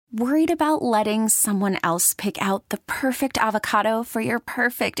Worried about letting someone else pick out the perfect avocado for your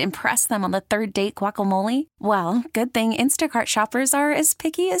perfect impress them on the third date guacamole? Well, good thing Instacart shoppers are as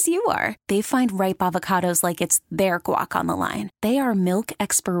picky as you are. They find ripe avocados like it's their guac on the line. They are milk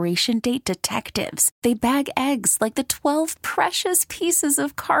expiration date detectives. They bag eggs like the 12 precious pieces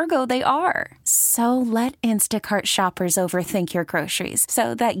of cargo they are. So let Instacart shoppers overthink your groceries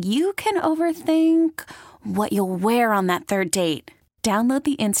so that you can overthink what you'll wear on that third date. Download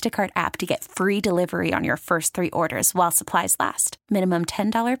the Instacart app to get free delivery on your first 3 orders while supplies last. Minimum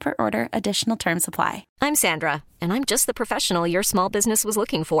 $10 per order. Additional terms apply. I'm Sandra, and I'm just the professional your small business was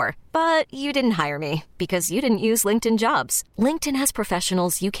looking for. But you didn't hire me because you didn't use LinkedIn Jobs. LinkedIn has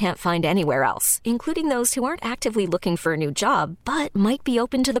professionals you can't find anywhere else, including those who aren't actively looking for a new job, but might be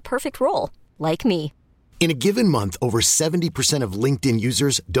open to the perfect role, like me. In a given month, over 70% of LinkedIn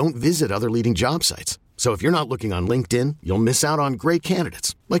users don't visit other leading job sites. So if you're not looking on LinkedIn, you'll miss out on great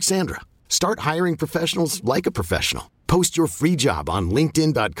candidates like Sandra. Start hiring professionals like a professional. Post your free job on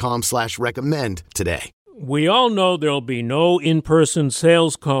linkedin.com/recommend today. We all know there'll be no in-person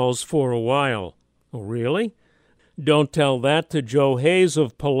sales calls for a while. Oh, really? Don't tell that to Joe Hayes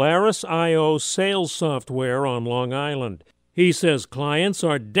of Polaris.io sales software on Long Island. He says clients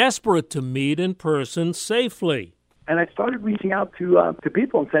are desperate to meet in person safely. And I started reaching out to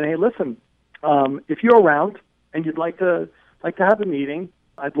people and saying, hey, listen, if you're around and you'd like to have a meeting,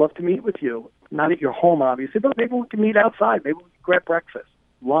 I'd love to meet with you. Not at your home, obviously, but maybe we can meet outside. Maybe we can grab breakfast,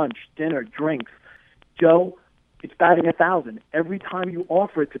 lunch, dinner, drinks. Joe, it's batting 1,000. Every time you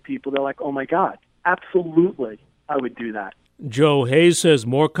offer it to people, they're like, oh, my God, absolutely, I would do that. Joe Hayes says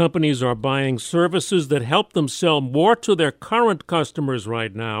more companies are buying services that help them sell more to their current customers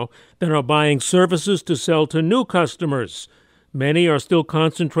right now than are buying services to sell to new customers. Many are still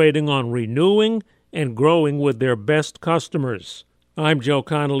concentrating on renewing and growing with their best customers. I'm Joe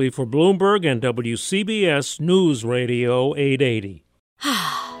Connolly for Bloomberg and WCBS News Radio 880.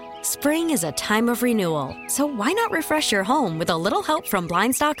 Spring is a time of renewal, so why not refresh your home with a little help from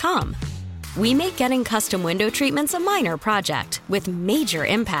Blinds.com? We make getting custom window treatments a minor project with major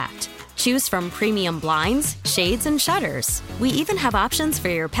impact. Choose from premium blinds, shades, and shutters. We even have options for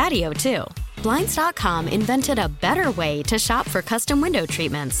your patio, too. Blinds.com invented a better way to shop for custom window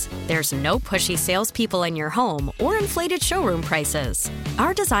treatments. There's no pushy salespeople in your home or inflated showroom prices.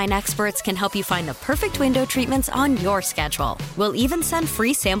 Our design experts can help you find the perfect window treatments on your schedule. We'll even send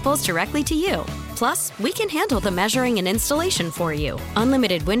free samples directly to you. Plus, we can handle the measuring and installation for you.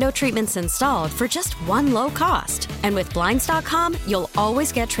 Unlimited window treatments installed for just one low cost. And with Blinds.com, you'll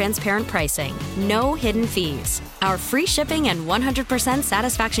always get transparent pricing. No hidden fees. Our free shipping and 100%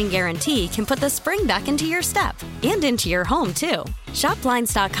 satisfaction guarantee can put the spring back into your step and into your home, too. Shop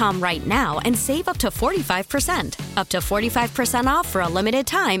Blinds.com right now and save up to 45%. Up to 45% off for a limited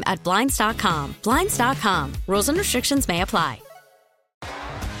time at Blinds.com. Blinds.com. Rules and restrictions may apply.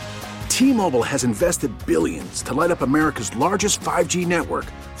 T-Mobile has invested billions to light up America's largest 5G network,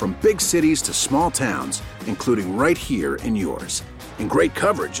 from big cities to small towns, including right here in yours. And great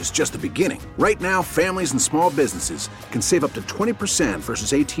coverage is just the beginning. Right now, families and small businesses can save up to 20%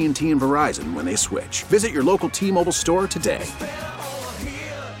 versus AT&T and Verizon when they switch. Visit your local T-Mobile store today.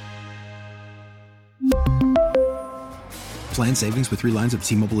 Plan savings with 3 lines of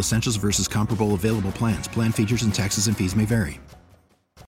T-Mobile Essentials versus comparable available plans. Plan features and taxes and fees may vary.